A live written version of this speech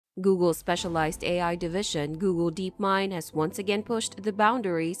Google's specialized AI division, Google DeepMind, has once again pushed the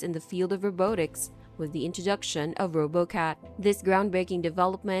boundaries in the field of robotics with the introduction of Robocat. This groundbreaking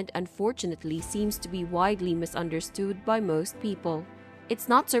development unfortunately seems to be widely misunderstood by most people. It's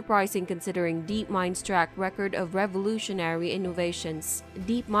not surprising considering DeepMind's track record of revolutionary innovations.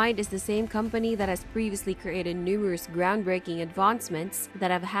 DeepMind is the same company that has previously created numerous groundbreaking advancements that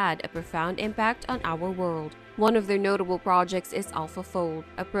have had a profound impact on our world. One of their notable projects is AlphaFold,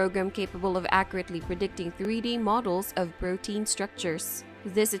 a program capable of accurately predicting 3D models of protein structures.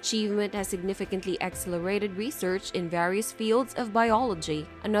 This achievement has significantly accelerated research in various fields of biology.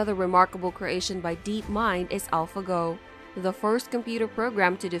 Another remarkable creation by DeepMind is AlphaGo, the first computer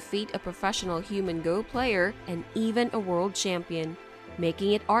program to defeat a professional human Go player and even a world champion,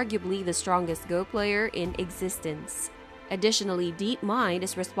 making it arguably the strongest Go player in existence. Additionally, DeepMind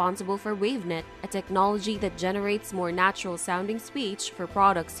is responsible for WaveNet, a technology that generates more natural-sounding speech for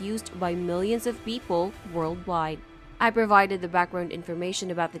products used by millions of people worldwide. I provided the background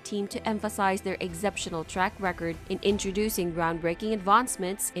information about the team to emphasize their exceptional track record in introducing groundbreaking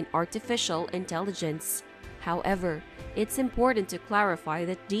advancements in artificial intelligence. However, it's important to clarify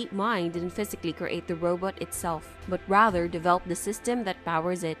that DeepMind didn't physically create the robot itself, but rather developed the system that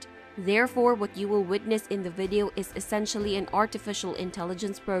powers it. Therefore, what you will witness in the video is essentially an artificial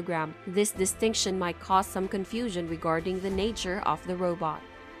intelligence program. This distinction might cause some confusion regarding the nature of the robot.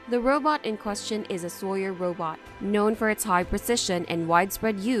 The robot in question is a Sawyer robot, known for its high precision and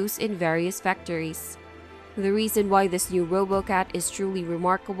widespread use in various factories. The reason why this new Robocat is truly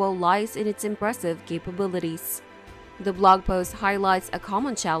remarkable lies in its impressive capabilities. The blog post highlights a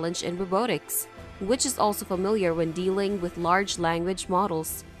common challenge in robotics, which is also familiar when dealing with large language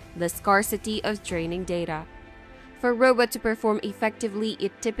models: the scarcity of training data. For a robot to perform effectively,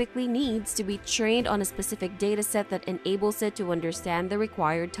 it typically needs to be trained on a specific dataset that enables it to understand the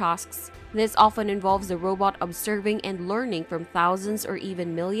required tasks. This often involves the robot observing and learning from thousands or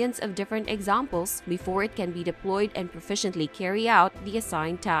even millions of different examples before it can be deployed and proficiently carry out the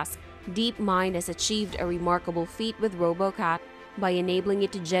assigned task. DeepMind has achieved a remarkable feat with Robocat by enabling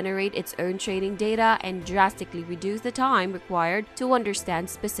it to generate its own training data and drastically reduce the time required to understand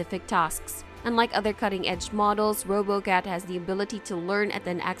specific tasks. Unlike other cutting-edge models, Robocat has the ability to learn at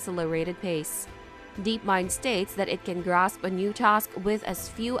an accelerated pace. DeepMind states that it can grasp a new task with as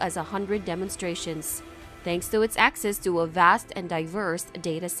few as 100 demonstrations, thanks to its access to a vast and diverse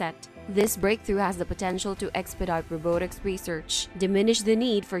data set. This breakthrough has the potential to expedite robotics research, diminish the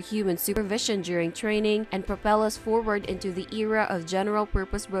need for human supervision during training, and propel us forward into the era of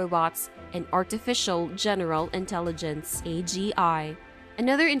general-purpose robots and artificial general intelligence (AGI).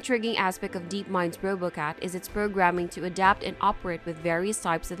 Another intriguing aspect of DeepMind's Robocat is its programming to adapt and operate with various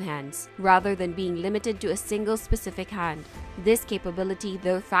types of hands, rather than being limited to a single specific hand. This capability,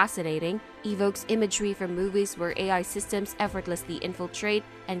 though fascinating, evokes imagery from movies where AI systems effortlessly infiltrate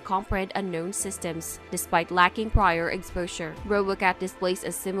and comprehend unknown systems, despite lacking prior exposure. Robocat displays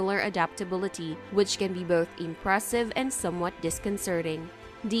a similar adaptability, which can be both impressive and somewhat disconcerting.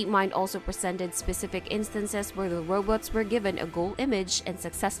 DeepMind also presented specific instances where the robots were given a goal image and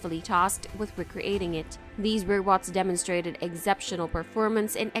successfully tasked with recreating it. These robots demonstrated exceptional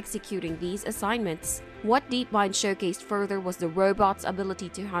performance in executing these assignments. What DeepMind showcased further was the robot's ability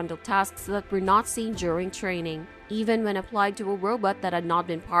to handle tasks that were not seen during training, even when applied to a robot that had not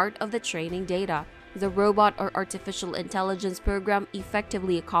been part of the training data. The robot or artificial intelligence program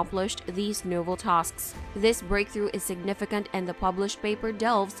effectively accomplished these novel tasks. This breakthrough is significant, and the published paper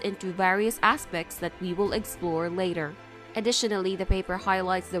delves into various aspects that we will explore later. Additionally, the paper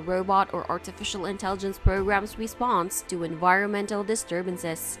highlights the robot or artificial intelligence program's response to environmental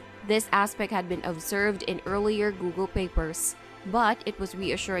disturbances. This aspect had been observed in earlier Google papers, but it was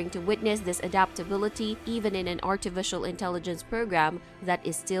reassuring to witness this adaptability even in an artificial intelligence program that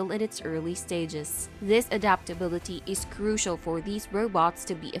is still in its early stages. This adaptability is crucial for these robots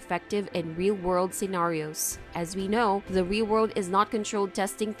to be effective in real-world scenarios. As we know, the real world is not a controlled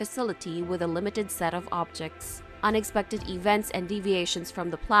testing facility with a limited set of objects. Unexpected events and deviations from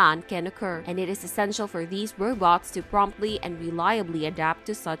the plan can occur, and it is essential for these robots to promptly and reliably adapt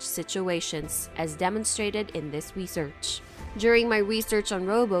to such situations, as demonstrated in this research. During my research on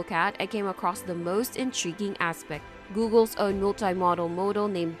Robocat, I came across the most intriguing aspect: Google's own multimodal model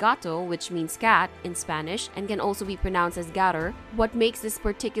named Gato, which means cat in Spanish and can also be pronounced as gator. What makes this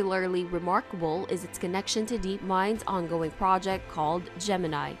particularly remarkable is its connection to DeepMind's ongoing project called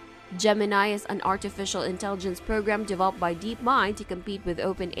Gemini. Gemini is an artificial intelligence program developed by DeepMind to compete with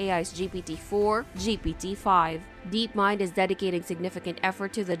OpenAI's GPT-4, GPT-5. DeepMind is dedicating significant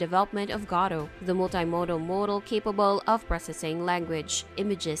effort to the development of Gato, the multimodal model capable of processing language,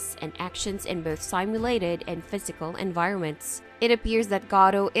 images, and actions in both simulated and physical environments. It appears that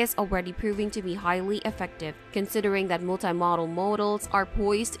Gato is already proving to be highly effective, considering that multimodal models are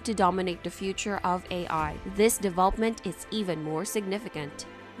poised to dominate the future of AI. This development is even more significant.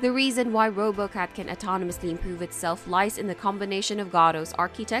 The reason why Robocat can autonomously improve itself lies in the combination of Gato's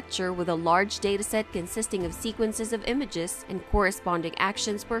architecture with a large dataset consisting of sequences of images and corresponding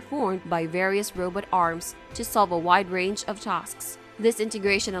actions performed by various robot arms to solve a wide range of tasks. This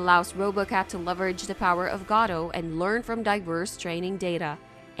integration allows Robocat to leverage the power of Gato and learn from diverse training data,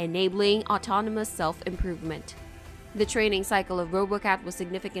 enabling autonomous self-improvement. The training cycle of Robocat was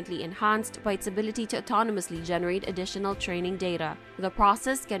significantly enhanced by its ability to autonomously generate additional training data. The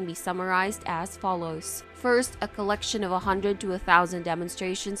process can be summarized as follows. First, a collection of 100 to 1,000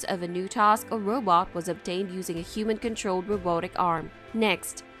 demonstrations of a new task or robot was obtained using a human-controlled robotic arm.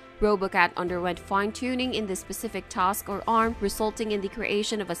 Next, Robocat underwent fine-tuning in the specific task or arm, resulting in the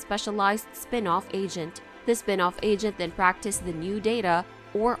creation of a specialized spin-off agent. The spin-off agent then practiced the new data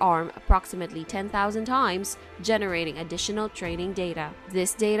or arm approximately 10,000 times, generating additional training data.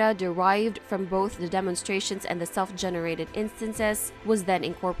 This data, derived from both the demonstrations and the self-generated instances, was then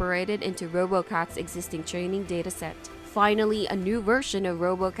incorporated into Robocat's existing training dataset. Finally, a new version of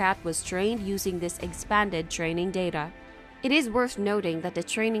Robocat was trained using this expanded training data. It is worth noting that the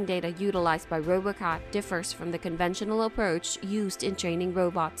training data utilized by Robocat differs from the conventional approach used in training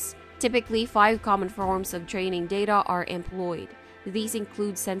robots. Typically, 5 common forms of training data are employed. These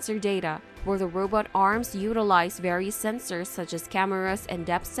include sensor data, where the robot arms utilize various sensors such as cameras and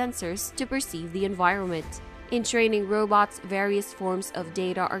depth sensors to perceive the environment. In training robots, various forms of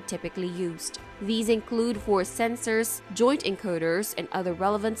data are typically used. These include force sensors, joint encoders, and other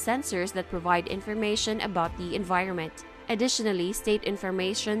relevant sensors that provide information about the environment. Additionally, state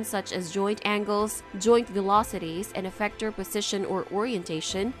information such as joint angles, joint velocities, and effector position or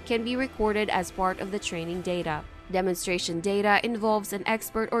orientation can be recorded as part of the training data. Demonstration data involves an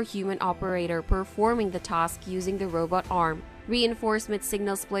expert or human operator performing the task using the robot arm. Reinforcement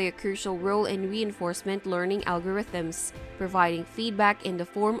signals play a crucial role in reinforcement learning algorithms, providing feedback in the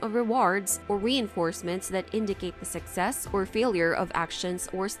form of rewards or reinforcements that indicate the success or failure of actions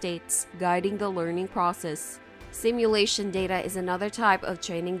or states, guiding the learning process. Simulation data is another type of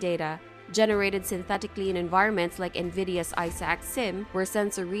training data, generated synthetically in environments like NVIDIA's Isaac Sim, where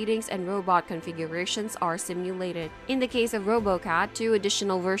sensor readings and robot configurations are simulated. In the case of Robocat, 2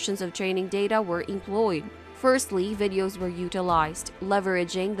 additional versions of training data were employed. Firstly, videos were utilized,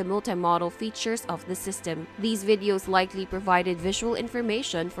 leveraging the multimodal features of the system. These videos likely provided visual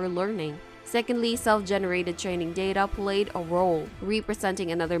information for learning. Secondly, self-generated training data played a role,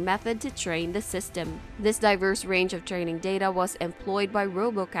 representing another method to train the system. This diverse range of training data was employed by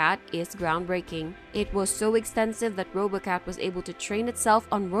Robocat is groundbreaking. It was so extensive that Robocat was able to train itself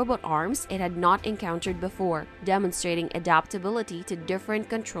on robot arms it had not encountered before, demonstrating adaptability to different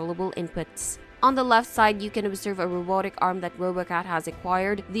controllable inputs. On the left side, you can observe a robotic arm that Robocat has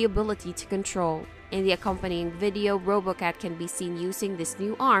acquired the ability to control. In the accompanying video, Robocat can be seen using this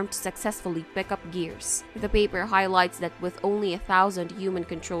new arm to successfully pick up gears. The paper highlights that with only 1,000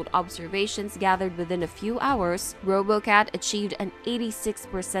 human-controlled observations gathered within a few hours, Robocat achieved an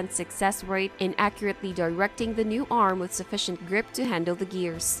 86% success rate in accurately directing the new arm with sufficient grip to handle the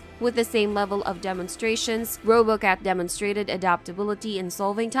gears. With the same level of demonstrations, Robocat demonstrated adaptability in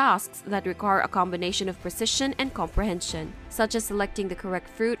solving tasks that require a combination of precision and comprehension, such as selecting the correct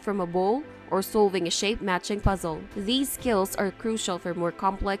fruit from a bowl or solving a shape-matching puzzle. These skills are crucial for more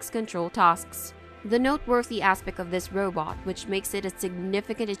complex control tasks. The noteworthy aspect of this robot, which makes it a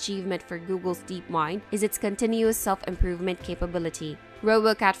significant achievement for Google's DeepMind, is its continuous self-improvement capability.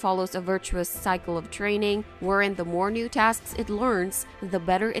 Robocat follows a virtuous cycle of training, wherein the more new tasks it learns, the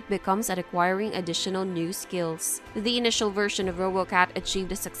better it becomes at acquiring additional new skills. The initial version of Robocat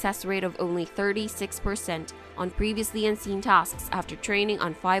achieved a success rate of only 36% on previously unseen tasks after training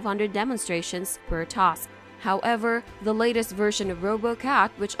on 500 demonstrations per task. However, the latest version of Robocat,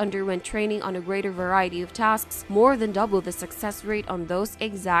 which underwent training on a greater variety of tasks, more than doubled the success rate on those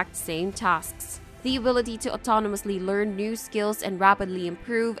exact same tasks. The ability to autonomously learn new skills and rapidly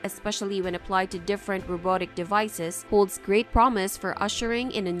improve, especially when applied to different robotic devices, holds great promise for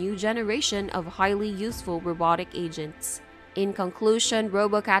ushering in a new generation of highly useful robotic agents. In conclusion,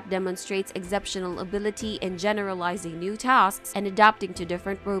 Robocat demonstrates exceptional ability in generalizing new tasks and adapting to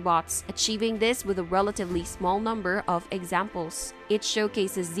different robots, achieving this with a relatively small number of examples. It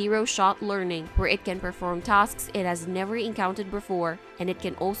showcases zero-shot learning, where it can perform tasks it has never encountered before, and it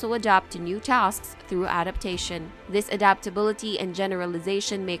can also adapt to new tasks through adaptation. This adaptability and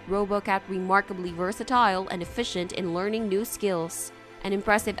generalization make Robocat remarkably versatile and efficient in learning new skills. An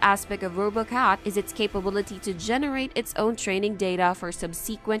impressive aspect of Robocat is its capability to generate its own training data for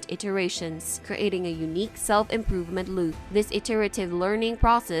subsequent iterations, creating a unique self-improvement loop. This iterative learning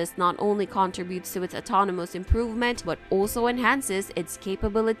process not only contributes to its autonomous improvement, but also enhances its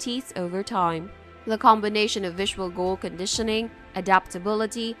capabilities over time. The combination of visual goal conditioning,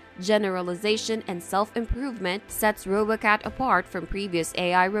 adaptability, generalization, and self-improvement sets Robocat apart from previous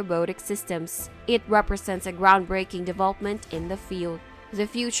AI robotic systems. It represents a groundbreaking development in the field. The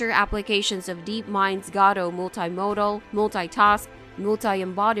future applications of DeepMind's Gato multimodal, multitask,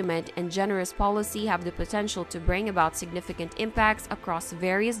 multi-embodiment, and generous policy have the potential to bring about significant impacts across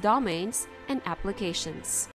various domains and applications.